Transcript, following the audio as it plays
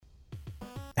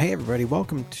Hey everybody,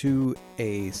 welcome to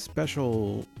a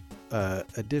special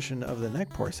edition of the Neck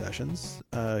Pour Sessions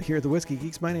here at the Whiskey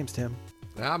Geeks. My name's Tim.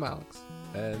 I'm Alex,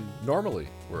 and normally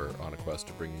we're on a quest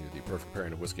to bring you the perfect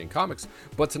pairing of whiskey and comics,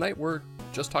 but tonight we're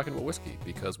just talking about whiskey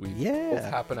because we both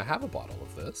happen to have a bottle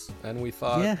of this, and we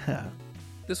thought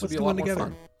this would be a lot more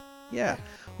fun. Yeah,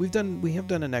 we have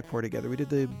done a neck pour together. We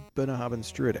did the Bunnahabhain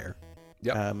Struidaire,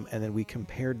 and then we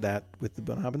compared that with the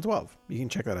Bunnahabhain 12. You can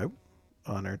check that out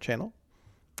on our channel.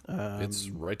 It's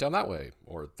right down that way,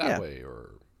 or that way,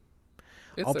 or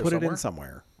I'll put it in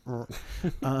somewhere.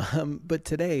 But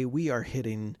today we are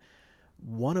hitting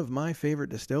one of my favorite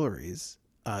distilleries.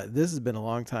 This has been a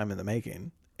long time in the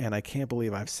making, and I can't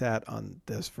believe I've sat on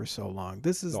this for so long.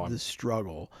 This is the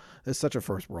struggle. It's such a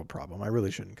first world problem. I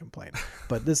really shouldn't complain.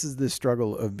 But this is the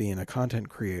struggle of being a content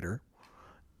creator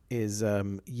is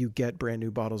you get brand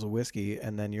new bottles of whiskey,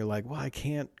 and then you're like, well, I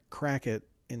can't crack it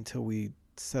until we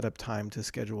set up time to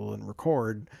schedule and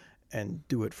record and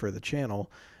do it for the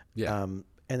channel. And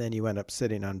then you end up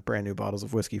sitting on brand new bottles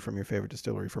of whiskey from your favorite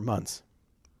distillery for months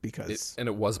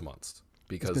it was months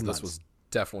because this was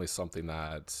definitely something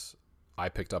that I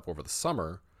picked up over the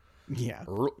summer. Yeah.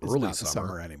 Early not the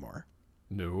summer anymore.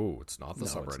 No, it's not the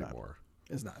summer anymore.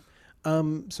 It's not.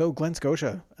 So Glen,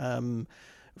 Scotia,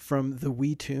 from the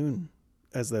Wee Tune,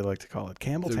 as they like to call it,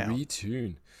 Campbelltown. The Wee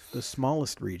Tune. The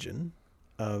smallest region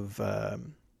of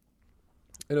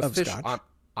Scotch.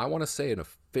 I want to say an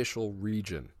official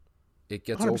region. It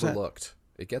gets 100%. Overlooked.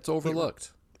 It gets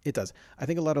overlooked. It does. I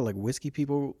think a lot of like whiskey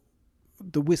people,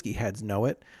 the whiskey heads know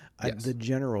it. Yes. The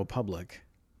general public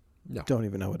don't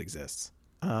even know it exists.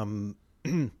 I'll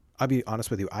be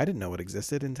honest with you. I didn't know it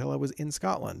existed until I was in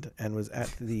Scotland and was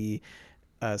at the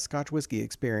Scotch Whiskey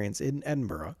Experience in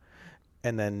Edinburgh.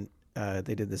 And then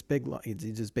they did this big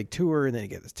tour, and then you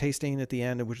get this tasting at the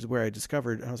end, which is where I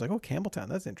discovered, and I was like, oh, Campbelltown,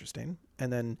 that's interesting.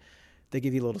 And then they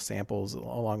give you little samples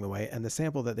along the way, and the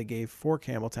sample that they gave for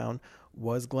Campbelltown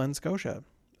was Glen, Scotia.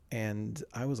 And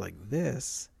I was like,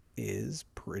 this is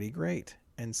pretty great.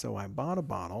 And so I bought a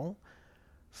bottle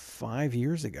 5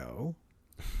 years ago,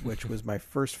 which was my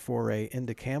first foray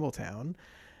into Campbelltown.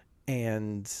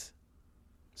 And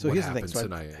so what here's the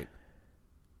thing.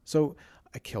 So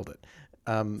I killed it.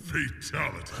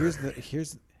 Fatality.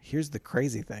 Here's the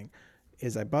crazy thing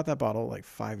is I bought that bottle like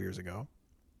 5 years ago,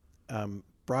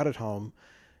 brought it home,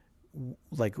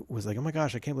 was like, oh my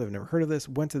gosh, I can't believe I've never heard of this.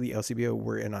 Went to the LCBO.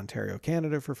 We're in Ontario,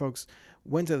 Canada for folks.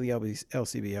 Went to the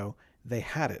LCBO. They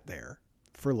had it there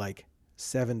for like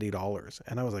 $70.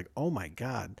 And I was like, oh my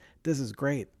God, this is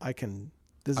great.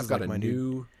 This is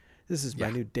my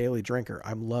new daily drinker.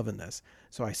 I'm loving this.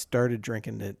 So I started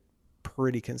drinking it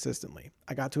pretty consistently.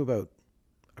 I got to about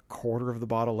a quarter of the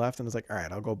bottle left and was like, all right,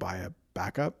 I'll go buy a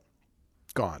backup.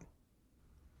 Gone.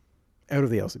 Out of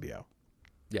the LCBO.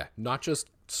 Yeah, not just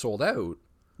sold out.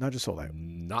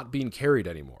 Not being carried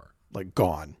anymore. Like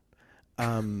gone.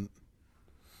 And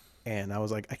I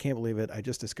was like, I can't believe it. I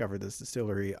just discovered this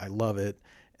distillery. I love it.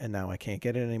 And now I can't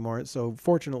get it anymore. So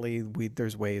fortunately,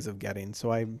 there's ways of getting. So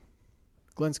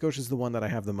Glen Scotia is the one that I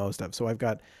have the most of. So I've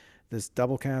got this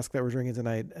double cask that we're drinking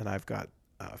tonight, and I've got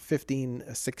 15,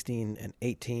 a 16, and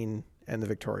 18, and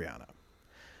the Victoriana.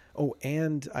 Oh,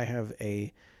 and I have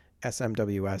a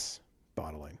SMWS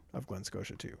bottling of Glen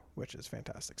Scotia too, which is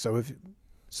fantastic. So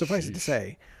suffice it to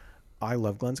say, I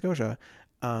love Glen Scotia.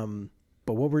 But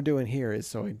what we're doing here is,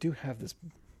 so I do have this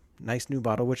nice new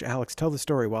bottle, which Alex, tell the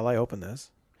story while I open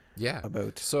this. Yeah.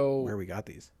 About where we got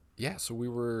these. Yeah. So we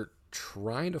were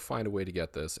trying to find a way to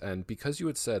get this, and because you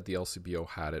had said the LCBO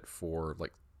had it for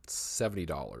like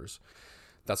 $70,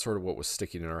 that's sort of what was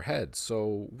sticking in our head.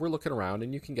 So we're looking around,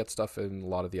 and you can get stuff in a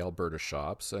lot of the Alberta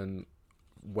shops, and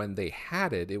when they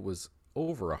had it, it was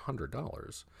over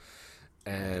 $100,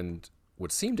 and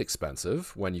what seemed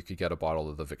expensive when you could get a bottle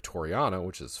of the Victoriana,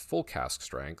 which is full cask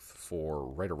strength, for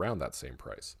right around that same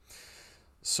price.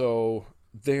 So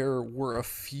there were a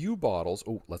few bottles.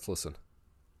 Oh, let's listen.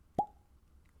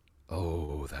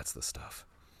 Oh, that's the stuff.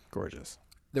 Gorgeous.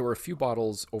 There were a few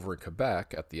bottles over in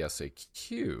Quebec at the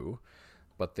SAQ,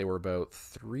 but they were about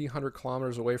 300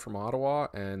 kilometers away from Ottawa,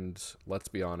 and let's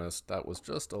be honest, that was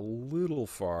just a little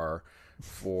far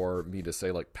for me to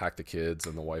say, like, pack the kids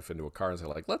and the wife into a car and say,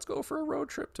 like, let's go for a road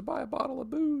trip to buy a bottle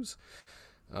of booze.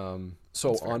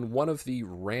 So on one of the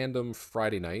random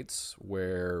Friday nights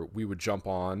where we would jump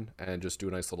on and just do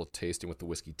a nice little tasting with the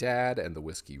Whiskey Dad and the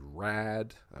Whiskey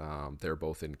Rad, they're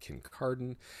both in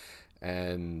Kincardine,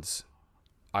 and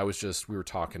we were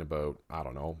talking about, I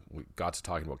don't know, we got to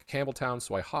talking about Campbelltown,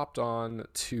 so I hopped on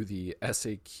to the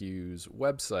SAQ's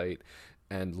website,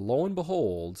 and lo and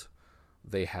behold,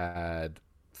 they had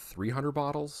 300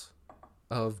 bottles,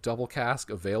 of double cask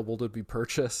available to be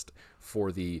purchased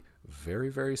for the very,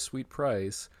 very sweet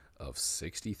price of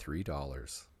 $63.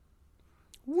 So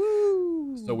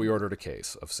Woo! we ordered a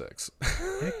case of 6.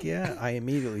 Heck yeah. I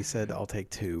immediately said I'll take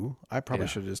 2. I probably Yeah.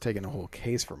 should have just taken a whole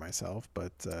case for myself,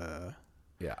 but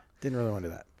Yeah. didn't really want to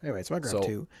do that. Anyway, so I grabbed So,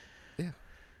 2. yeah.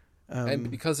 And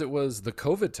because it was the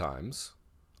COVID times,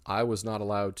 I was not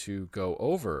allowed to go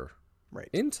over Right.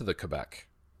 into the Quebec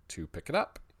to pick it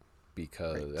up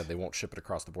because Right. they won't ship it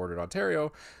across the border in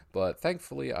Ontario. But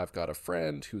thankfully, I've got a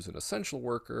friend who's an essential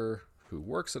worker who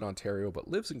works in Ontario but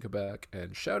lives in Quebec.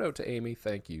 And shout out to Amy.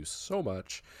 Thank you so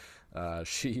much.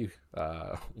 She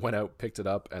went out, picked it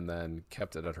up, and then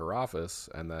kept it at her office.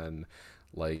 And then,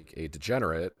 like a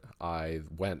degenerate, I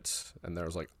went and there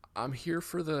was like, I'm here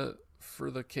for the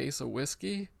case of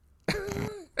whiskey.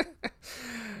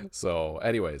 So,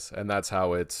 anyways, and that's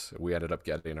how we ended up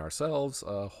getting ourselves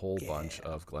a whole bunch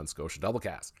of Glen Scotia double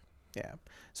cask. Yeah.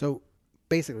 So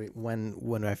basically,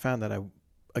 when I found that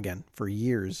again, for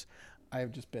years,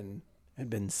 I've just had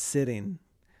been sitting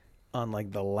on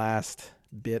like the last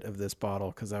bit of this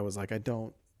bottle because I was like, I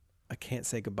can't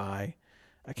say goodbye.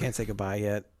 I can't say goodbye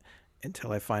yet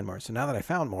until I find more. So now that I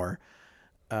found more,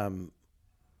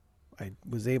 I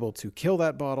was able to kill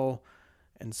that bottle.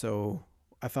 And so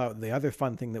I thought the other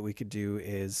fun thing that we could do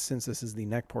is, since this is the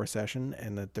neck pour session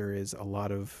and that there is a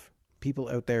lot of people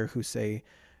out there who say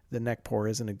the neck pour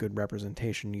isn't a good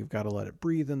representation, you've got to let it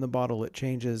breathe in the bottle, it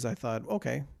changes. I thought,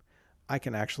 okay, I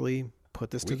can actually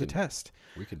put this to the test.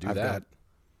 We could do I've that. got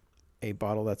a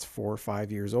bottle that's 4 or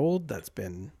 5 years old that's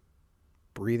been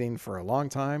breathing for a long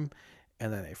time,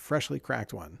 and then a freshly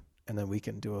cracked one. And then I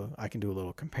can do a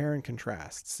little compare and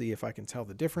contrast, see if I can tell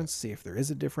the difference, see if there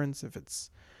is a difference, if it's,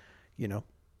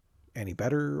 any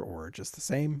better or just the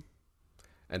same.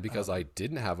 And because I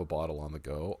didn't have a bottle on the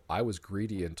go, I was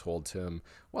greedy and told Tim,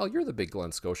 well, you're the big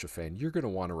Glen Scotia fan. You're going to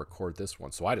want to record this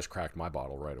one. So I just cracked my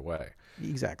bottle right away.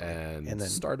 Exactly. And then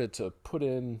started to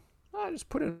I just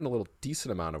put in a little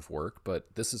decent amount of work, but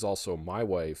this is also my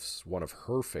wife's, one of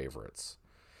her favorites.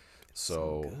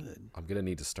 So I'm going to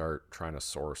need to start trying to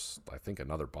source, I think,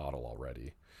 another bottle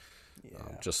already. Yeah.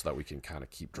 Just so that we can kind of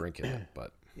keep drinking it.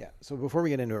 But yeah. So before we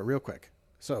get into it real quick.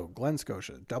 So Glen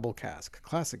Scotia, double cask,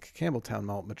 classic Campbelltown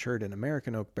malt matured in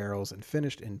American oak barrels and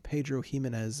finished in Pedro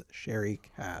Jimenez sherry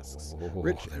casks.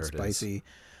 Rich and spicy,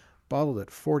 bottled at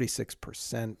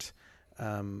 46%.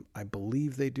 I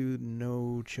believe they do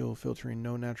no chill filtering,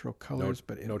 no natural colors,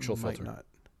 but it no chill might filter. not.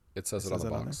 It says it on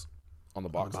the box. On the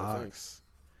box, I think.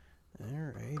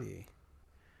 Alrighty.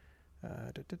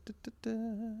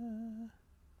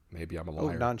 Maybe I'm a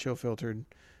liar. Oh, non-chill filtered.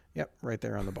 Yep, right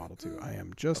there on the bottle too. I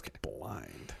am just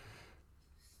blind.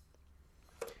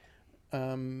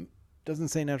 Doesn't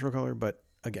say natural color, but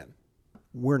again,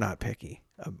 we're not picky.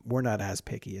 We're not as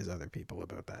picky as other people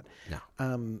about that.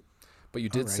 No. But you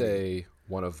did say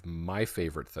one of my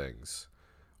favorite things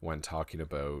when talking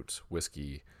about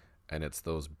whiskey, and it's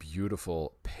those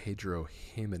beautiful Pedro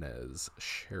Jimenez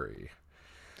sherry.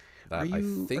 Are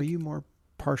you more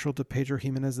partial to Pedro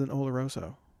Jimenez than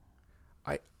Oloroso?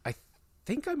 I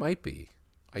think I might be.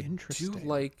 Interesting.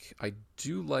 I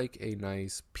do like a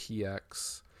nice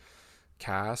PX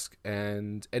cask,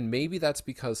 and maybe that's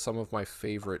because some of my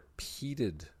favorite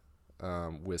peated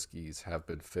whiskeys have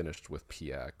been finished with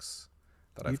PX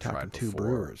that I've tried before. Two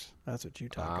brewers. That's what you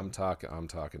talking. I'm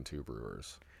talking 2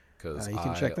 brewers. Because you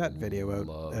can check that video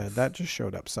out. That just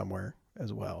showed up somewhere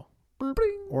as well,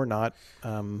 or not.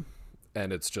 And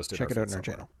it's just check it out in our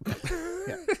channel.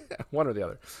 Yeah, one or the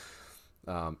other.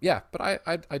 But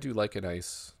I do like a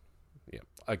nice. Yeah,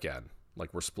 again,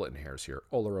 like we're splitting hairs here.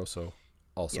 Oloroso,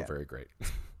 also very great.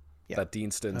 Yeah. That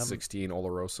Deanston 16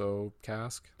 Oloroso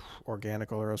cask. Organic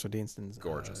Oloroso Deanston's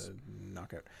gorgeous.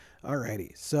 Knockout.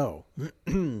 Alrighty, so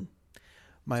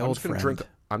old friend.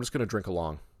 I'm just gonna drink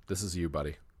along. This is you,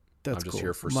 buddy. I'm just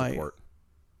here for support.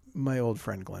 My old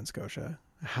friend Glen Scotia.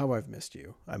 How I've missed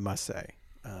you, I must say,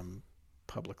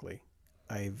 publicly.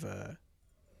 I've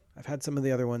had some of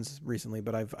the other ones recently,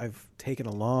 but I've taken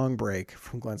a long break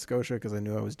from Glen Scotia because I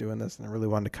knew I was doing this and I really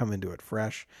wanted to come into it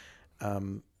fresh.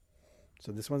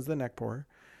 So this one's the neck pour.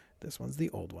 This one's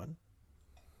the old one.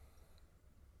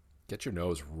 Get your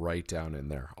nose right down in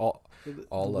there.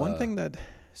 One thing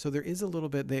so there is a little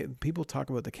bit. People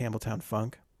talk about the Campbelltown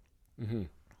funk. Mm-hmm.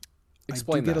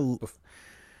 Explain that.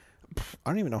 I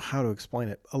don't even know how to explain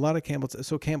it. A lot of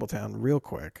Campbelltown, real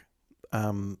quick.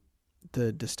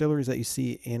 The distilleries that you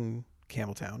see in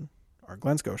Campbelltown are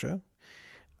Glen Scotia,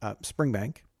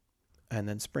 Springbank, and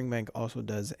then Springbank also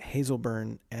does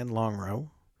Hazelburn and Longrow,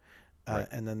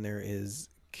 and then there is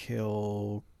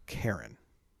Kilkerran.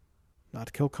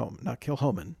 not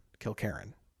Kilchoman,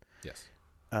 Kilkerran. Yes.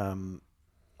 Um,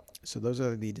 so those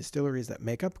are the distilleries that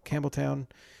make up Campbelltown.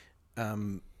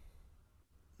 Um,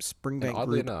 And Springbank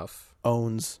oddly Group enough,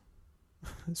 owns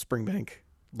Springbank,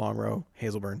 Longrow,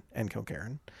 Hazelburn, and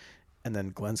Kilkerran. And then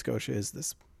Glen Scotia is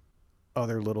this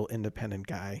other little independent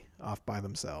guy off by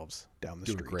themselves down the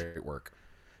doing street. great work,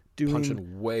 Doing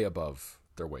punching way above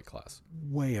their weight class.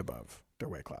 way above their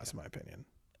weight class, in my opinion.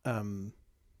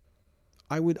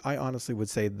 I honestly would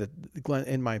say that Glen,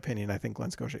 in my opinion, I think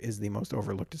Glen Scotia is the most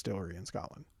overlooked distillery in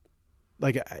Scotland.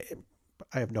 Like,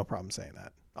 I have no problem saying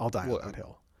that. I'll die on that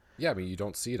hill. Yeah, I mean, you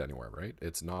don't see it anywhere, right?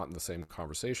 It's not in the same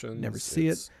conversations. Never see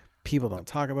it. People don't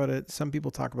talk about it. Some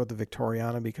people talk about the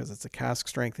Victoriana because it's a cask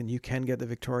strength, and you can get the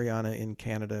Victoriana in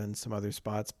Canada and some other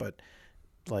spots, but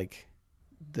like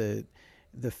the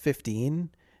 15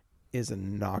 is a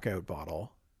knockout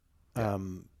bottle. Yeah.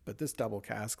 But this double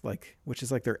cask, like, which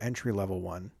is like their entry level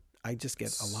one, I just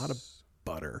get a lot of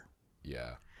butter.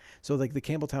 Yeah. So like the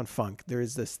Campbelltown Funk, there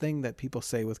is this thing that people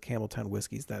say with Campbelltown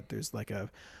whiskeys that there's like a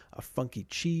funky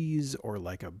cheese or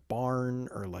like a barn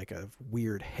or like a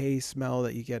weird hay smell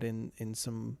that you get in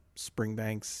some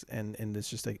Springbanks, and it's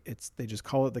just like they just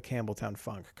call it the Campbelltown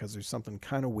Funk because there's something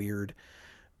kind of weird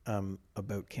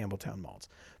about Campbelltown malts.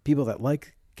 People that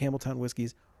like Campbelltown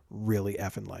whiskeys really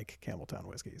effing like Campbelltown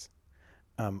whiskeys.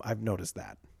 I've noticed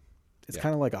that. It's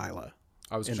kind of like Islay.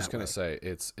 I was just going to say,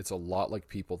 it's a lot like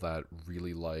people that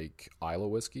really like Islay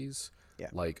whiskeys,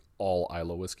 like all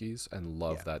Islay whiskeys, and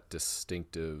love that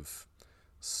distinctive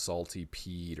salty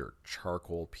peat or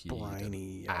charcoal peat,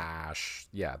 briny, ash.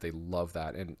 Yeah, they love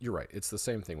that. And you're right. It's the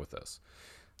same thing with this.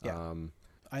 Yeah.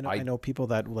 I know people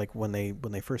that like when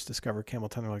they first discover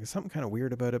Campbelltown, they're like, there's something kind of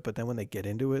weird about it. But then when they get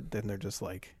into it, then they're just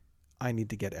like, I need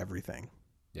to get everything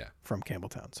from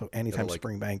Campbelltown. So anytime like,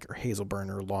 Springbank or Hazelburn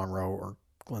or Longrow or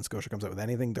Glen Scotia comes out with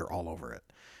anything, they're all over it.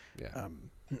 Yeah.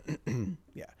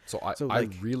 Yeah. So I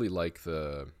really like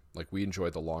we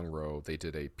enjoyed the Longrow. They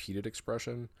did a peated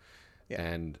expression. Yeah.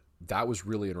 And that was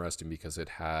really interesting because it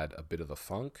had a bit of the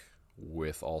funk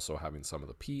with also having some of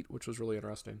the peat, which was really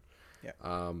interesting.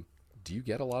 Yeah. Do you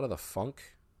get a lot of the funk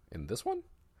in this one?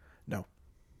 No.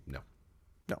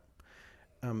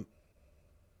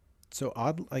 So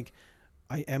odd, like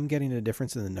I am getting a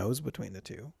difference in the nose between the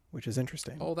two, which is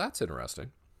interesting. Oh, that's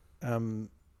interesting. And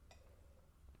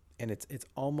it's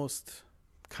almost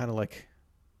kind of like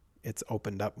it's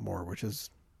opened up more, which is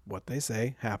what they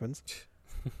say happens.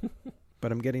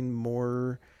 But I'm getting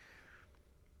more.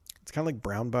 It's kind of like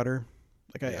brown butter.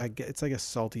 Like I get, it's like a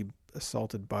salted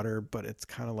butter, but it's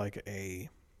kind of like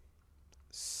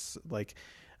this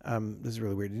is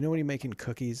really weird. You know when you're making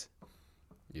cookies?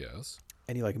 Yes.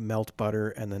 And you like melt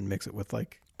butter and then mix it with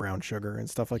like brown sugar and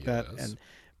stuff like that. And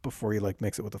before you like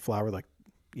mix it with the flour, like,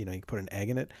 you know, you put an egg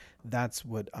in it. That's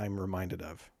what I'm reminded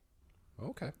of.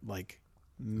 Okay. Like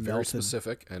very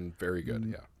specific and very good.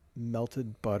 Yeah.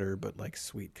 Melted butter, but like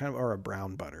sweet, kind of, or a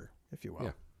brown butter, if you will.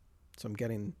 Yeah. So I'm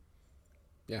getting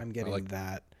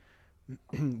that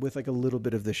with like a little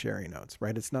bit of the sherry notes,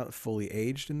 right? It's not fully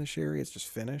aged in the sherry. It's just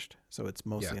finished. So it's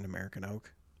mostly an American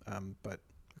oak. But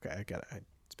okay, I got it.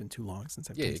 It's been too long since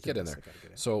I've tasted get in there.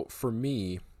 So for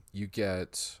me,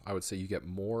 I would say you get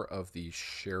more of the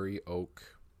sherry oak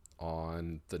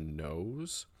on the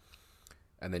nose,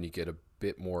 and then you get a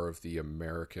bit more of the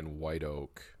American white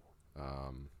oak,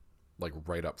 like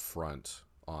right up front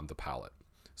on the palate.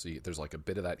 So there's like a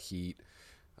bit of that heat.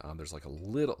 There's like a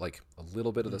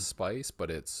little bit of the spice, but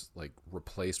it's like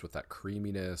replaced with that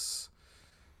creaminess.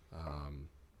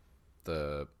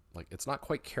 It's not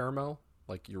quite caramel.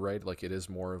 Like you're right, like it is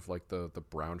more of like the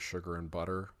brown sugar and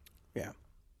butter. Yeah.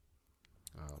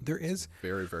 There is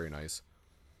very, very nice.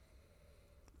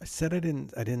 I said I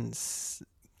didn't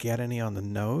get any on the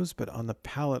nose, but on the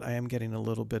palate I am getting a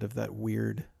little bit of that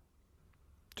weird,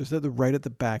 just right at the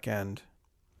back end.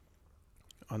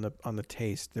 On the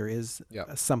taste, there is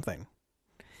something.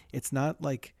 It's not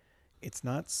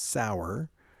sour.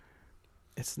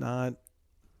 It's not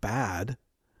bad.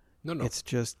 No. It's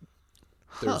just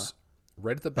there's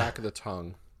right at the back of the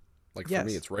tongue. Like for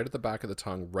me, it's right at the back of the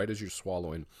tongue, right as you're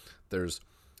swallowing. There's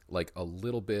like a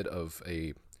little bit of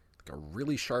a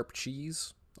really sharp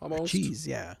cheese almost. Cheese,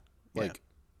 yeah.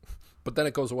 But then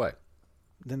it goes away.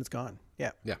 Then it's gone.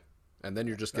 Yeah. Yeah. And then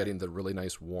you're just getting the really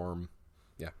nice warm,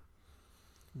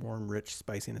 warm, rich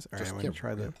spiciness. All right, I'm going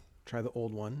to try the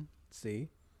old one. See?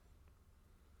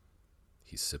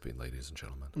 He's sipping, ladies and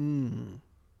gentlemen.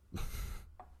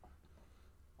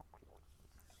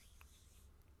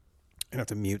 I have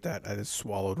to mute that. I just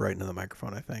swallowed right into the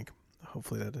microphone, I think.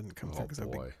 Hopefully that didn't come through because that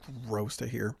would be gross to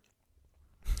hear.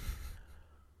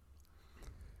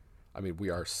 I mean, we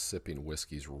are sipping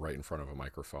whiskeys right in front of a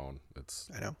microphone.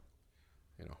 I know.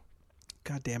 You know.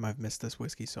 God damn, I've missed this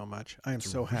whiskey so much. I am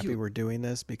so happy we're doing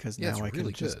this because now I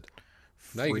can just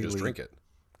now you can just drink it.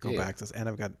 Go back to this, and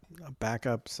I've got a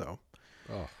backup. So,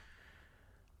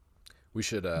 we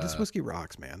should. This whiskey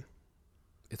rocks, man.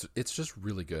 It's just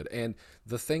really good. And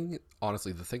the thing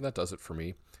that does it for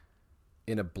me,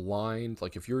 in a blind,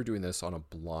 like if you were doing this on a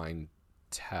blind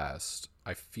test,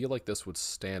 I feel like this would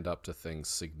stand up to things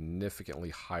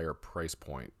significantly higher price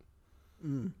point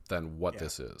than what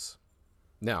this is.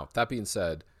 Now, that being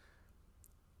said,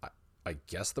 I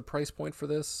guess the price point for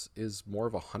this is more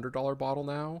of $100 bottle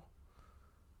now,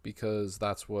 because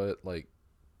that's what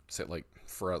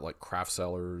for craft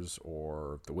sellers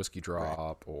or the Whiskey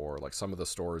Drop or like some of the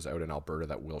stores out in Alberta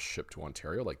that will ship to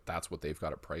Ontario, like that's what they've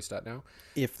got it priced at now.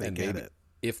 If they get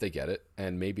it.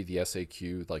 And maybe the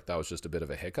SAQ, like that was just a bit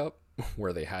of a hiccup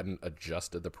where they hadn't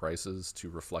adjusted the prices to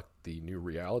reflect the new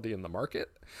reality in the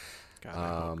market. God,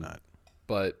 I hope not.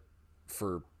 But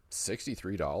for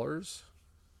 $63,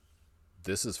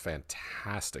 this is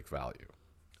fantastic value.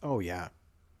 Oh, yeah.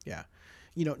 Yeah.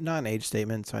 You know, non-age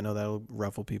statement, so I know that'll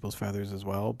ruffle people's feathers as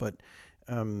well. But,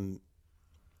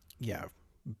 yeah,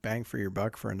 bang for your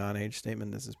buck for a non-age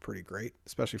statement. This is pretty great,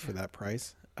 especially for that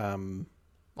price.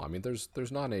 Well, I mean, there's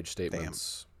non-age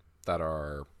statements that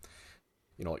are,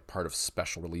 you know, like part of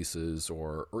special releases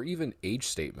or even age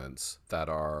statements that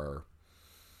are,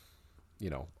 you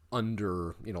know,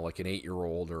 under, you know, like an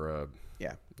 8-year-old or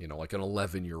you know, like an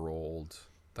 11-year-old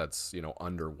that's, you know,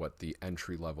 under what the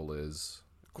entry level is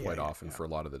quite often for a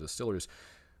lot of the distilleries,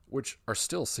 which are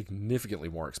still significantly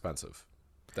more expensive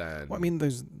than... Well, I mean,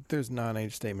 there's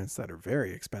non-age statements that are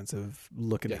very expensive.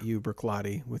 Looking at you,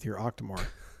 Berclotti, with your Octomore.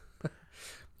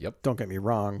 Yep. Don't get me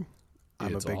wrong.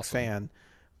 I'm a big fan,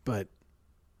 but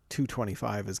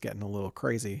 $225 is getting a little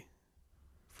crazy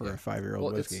for a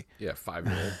 5-year-old whiskey.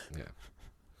 5-year-old.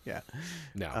 Yeah.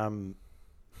 Now,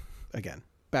 again,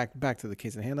 back to the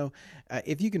case in hand though.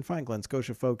 If you can find Glen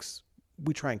Scotia, folks,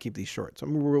 we try and keep these short, so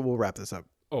we'll wrap this up.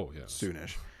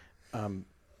 Soonish. I mean,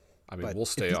 we'll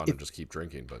stay on and just keep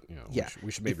drinking, but you know,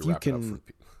 we should maybe wrap it up.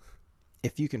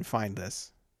 If you can find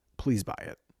this, please buy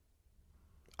it.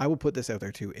 I will put this out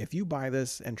there too. If you buy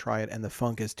this and try it and the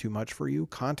funk is too much for you,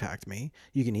 contact me.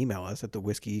 You can email us at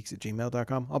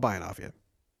thewhiskeygeeks@gmail.com. I'll buy it off you.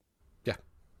 Yeah.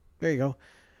 There you go.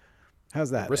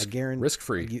 How's that?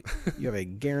 Risk-free. You have a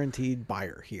guaranteed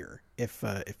buyer here. If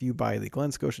you buy the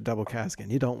Glen Scotia Double Cask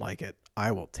and you don't like it,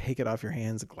 I will take it off your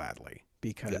hands gladly,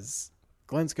 because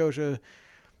Glen Scotia,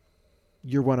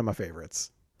 you're one of my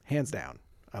favorites. Hands down.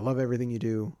 I love everything you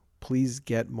do. Please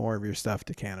get more of your stuff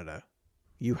to Canada.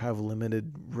 You have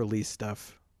limited release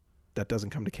stuff that doesn't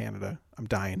come to Canada. I'm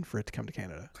dying for it to come to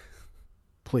Canada.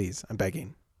 Please, I'm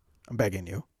begging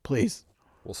you. Please.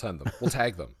 We'll send them. We'll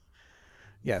tag them.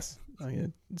 Yes.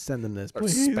 Send them this. Start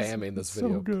spamming this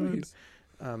video, so please.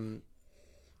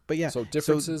 But yeah. So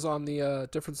differences on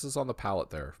the palate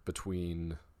there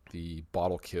between the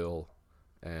bottle kill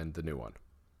and the new one.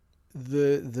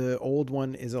 The old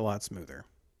one is a lot smoother.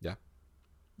 Yeah.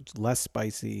 It's less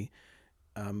spicy.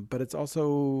 But it's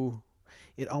also,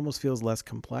 it almost feels less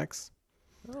complex.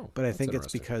 But I think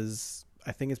it's because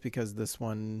this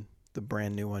one, the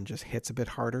brand new one, just hits a bit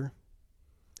harder,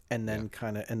 and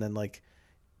then like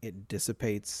it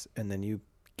dissipates, and then you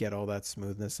get all that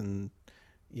smoothness and,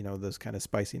 you know, those kind of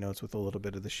spicy notes with a little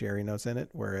bit of the sherry notes in it.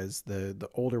 Whereas the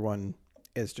older one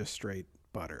is just straight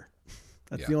butter.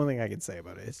 That's the only thing I can say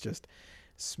about it. It's just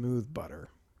smooth butter.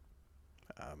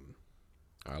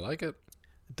 I like it.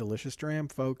 Delicious dram,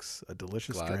 folks. A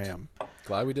delicious dram.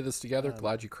 Glad we did this together.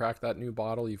 Glad you cracked that new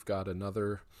bottle. You've got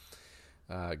another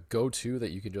go-to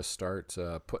that you can just start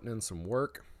putting in some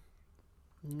work.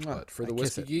 But for the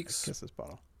Whiskey Geeks, kiss this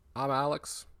bottle. I'm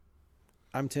Alex.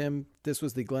 I'm Tim. This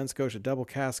was the Glen Scotia Double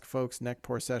Cask, folks. Neck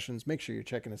pour sessions. Make sure you're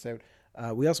checking us out.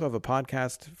 We also have a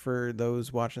podcast for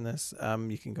those watching this.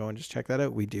 You can go and just check that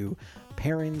out. We do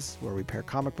pairings where we pair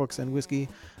comic books and whiskey.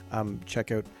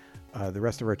 Check out the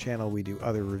rest of our channel. We do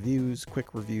other reviews,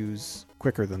 quick reviews,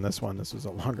 quicker than this one. This was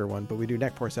a longer one, but we do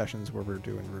neck pour sessions where we're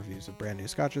doing reviews of brand new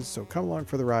scotches. So come along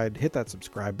for the ride. Hit that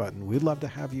subscribe button. We'd love to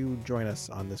have you join us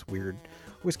on this weird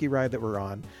whiskey ride that we're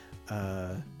on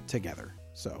together.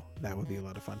 So that would be a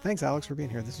lot of fun. Thanks, Alex, for being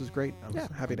here. This was great. I'm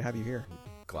happy to have you here.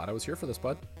 Glad I was here for this,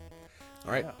 bud.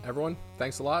 All right, everyone,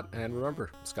 thanks a lot. And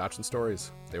remember, Scotch and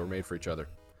stories, they were made for each other.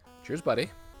 Cheers, buddy.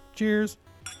 Cheers.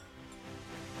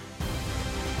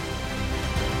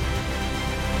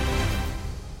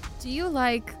 Do you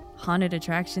like haunted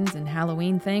attractions and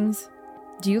Halloween things?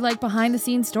 Do you like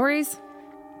behind-the-scenes stories?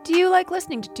 Do you like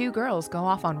listening to two girls go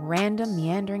off on random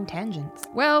meandering tangents?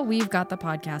 Well, we've got the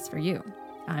podcast for you.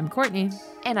 I'm Courtney.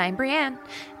 And I'm Brienne.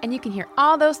 And you can hear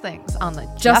all those things on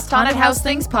the Just Haunted House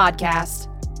Things podcast.